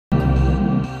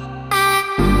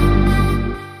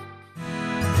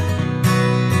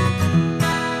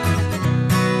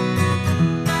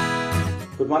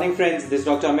morning friends, this is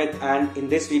Dr. Amit and in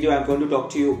this video I am going to talk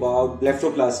to you about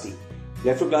blepharoplasty.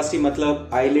 Blepharoplasty matlab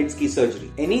eyelids की surgery.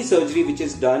 Any surgery which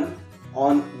is done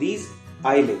on these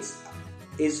eyelids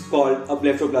is called a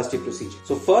blepharoplasty procedure.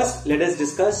 So first let us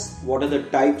discuss what are the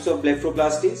types of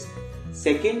blepharoplasties.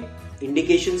 Second,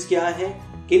 indications क्या हैं,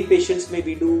 किन patients में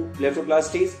we do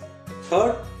blepharoplasties.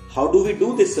 Third, how do we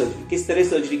do this surgery, किस तरह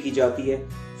surgery की जाती है.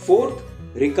 Fourth,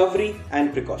 recovery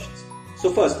and precautions.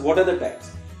 So first, what are the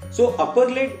types? So upper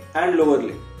lid and lower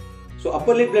lid. So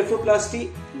upper lid blepharoplasty,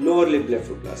 lower lid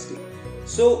blepharoplasty.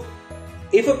 So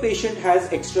if a patient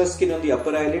has extra skin on the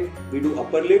upper eyelid, we do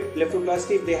upper lid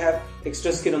blepharoplasty. If they have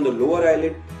extra skin on the lower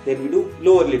eyelid, then we do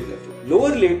lower lid blepharoplasty.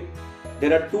 Lower lid,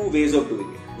 there are two ways of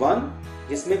doing it. One,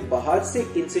 जिसमें बाहर से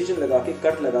incision लगा के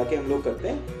cut लगा के हम लोग करते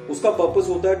हैं, उसका पर्पस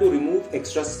होता है to remove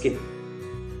extra skin.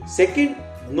 Second,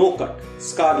 no cut,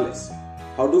 scarless.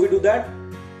 How do we do that?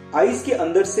 Eyes के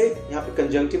अंदर से यहाँ पे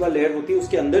कंजंक्टिवा लेयर होती है,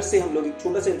 उसके अंदर से हम लोग एक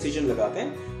छोटा सा इंसिजन लगाते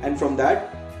हैं and from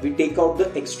that we take out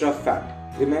the extra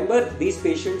fat. Remember these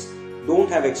patients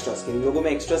don't have extra skin. इन लोगों में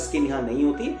एक्स्ट्रा स्किन यहाँ नहीं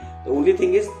होती. The only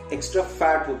thing is extra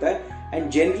fat होता है and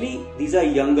generally these are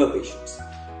younger patients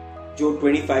जो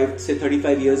 25 से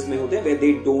 35 इयर्स में होते हैं where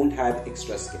they don't have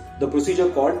extra skin. The procedure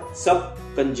called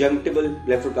subconjunctival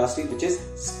blepharoplasty which is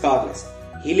scarless.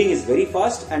 Healing is very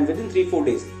fast and within 3-4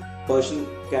 days person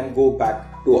can go back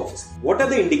to office. What are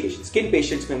the indications? Skin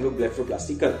patients में हम लोग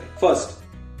blepharoplasty करते हैं. First,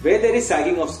 where there is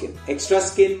sagging of skin, extra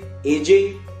skin, aging,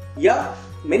 या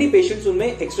many patients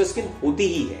उनमें extra skin होती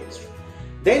ही है extra.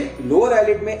 Then lower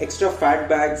eyelid में extra fat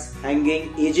bags, hanging,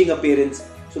 aging appearance.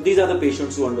 So these are the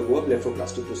patients who undergo a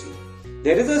blepharoplasty procedure.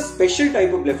 There is a special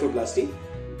type of blepharoplasty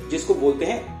जिसको बोलते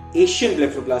हैं Asian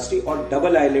Blepharoplasty और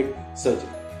double eyelid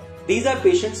surgery. These are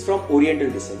patients from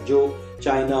Oriental descent जो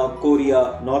China, Korea,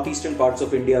 north eastern parts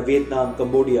of India, Vietnam,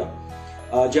 Cambodia,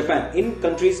 Japan, in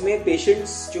countries में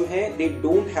patients जो हैं they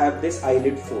don't have this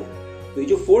eyelid fold. तो ये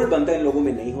जो फोल्ड बनता है इन लोगों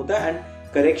में नहीं होता and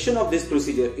correction of this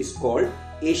procedure is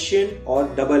called Asian और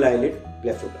double eyelid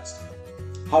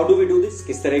ब्लेफारोप्लास्टी. How do we do this,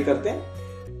 किस तरह करते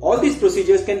हैं? All this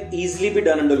procedures can easily be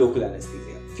done under local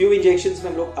anaesthesia. Few injections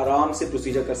में हम लोग आराम से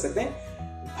प्रोसीजर कर सकते हैं.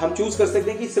 हम चूज कर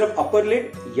सकते हैं कि सिर्फ अपर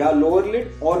लिड या लोअर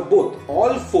लिड और both,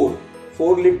 all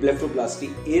four lid blepharoplasty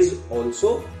is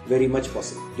also very much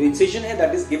possible. जो incision है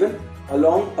that is given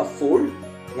along a fold,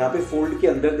 यहाँ पे fold के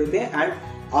अंदर देते हैं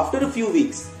and after a few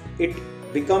weeks it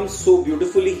becomes so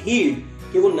beautifully healed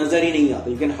कि वो नजर ही नहीं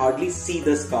आता. You can hardly see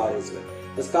the scar as well.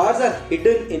 The scars are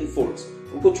hidden in folds.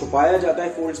 उनको छुपाया जाता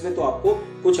है folds में, तो आपको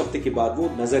कुछ हफ्ते के बाद वो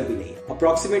नजर भी नहीं.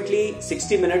 Approximately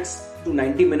 60 minutes to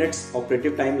 90 minutes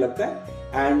operative time लगता है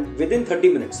and within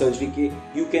 30 minutes surgery के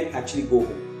you can actually go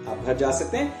home. आप घर जा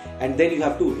सकते हैं and then you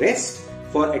have to rest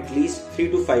for at least 3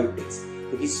 to 5 days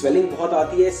क्योंकि स्वेलिंग बहुत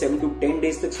आती है. 7 to 10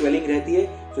 days तक स्वेलिंग रहती है.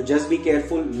 So just be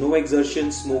careful. No exertion,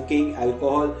 smoking,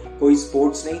 alcohol, कोई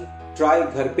स्पोर्ट्स नहीं. ट्राई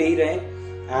घर पे ही रहें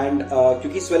एंड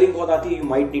क्योंकि स्वेलिंग बहुत आती है you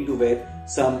might need to where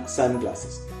some sun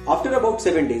glasses. After about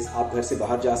 7 days आप घर से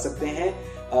बाहर जा सकते हैं.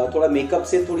 थोड़ा मेकअप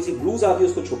से थोड़ी सी ब्लूज आती है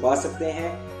उसको छुपा सकते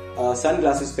हैं. सन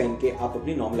ग्लासेस पहन के आप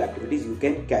अपनी normal activities you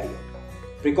can carry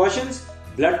out. Precautions,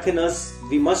 blood thinners,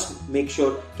 we must make sure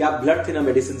कि आप ब्लड थिनर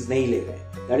मेडिसिन नहीं ले रहे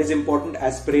हैं. That is important.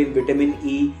 Aspirin, vitamin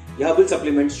E, herbal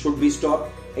supplements should be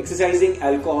stopped. Exercising,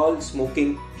 alcohol,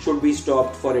 smoking should be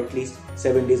stopped for at least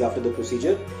 7 days after the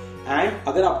procedure. And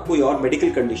अगर आपको कोई और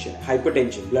मेडिकल कंडीशन है,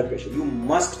 hypertension, blood pressure, you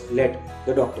must let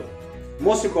the doctor.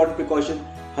 Most important precaution,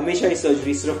 हमेशा ये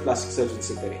surgery सिर्फ plastic surgeon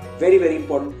से करें. Very very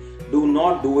important. Do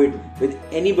not do it with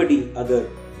anybody other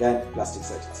than plastic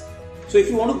surgeon. So if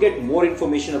you want to get more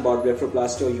information about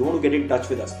blepharoplasty or you want to get in touch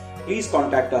with us, please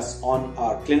contact us on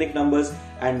our clinic numbers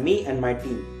and me and my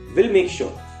team will make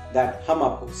sure that हम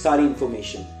आपको सारी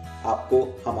information आपको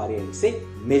हमारे end से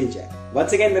मिल जाए.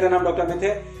 Once again, मेरा नाम doctor Amit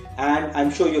है and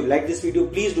I'm sure you've liked this video.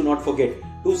 Please do not forget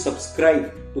to subscribe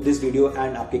to this video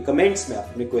and आपके comments में आप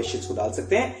अपने questions को डाल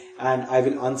सकते हैं and I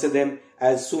will answer them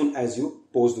as soon as you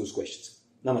pose those questions.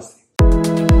 Namaste.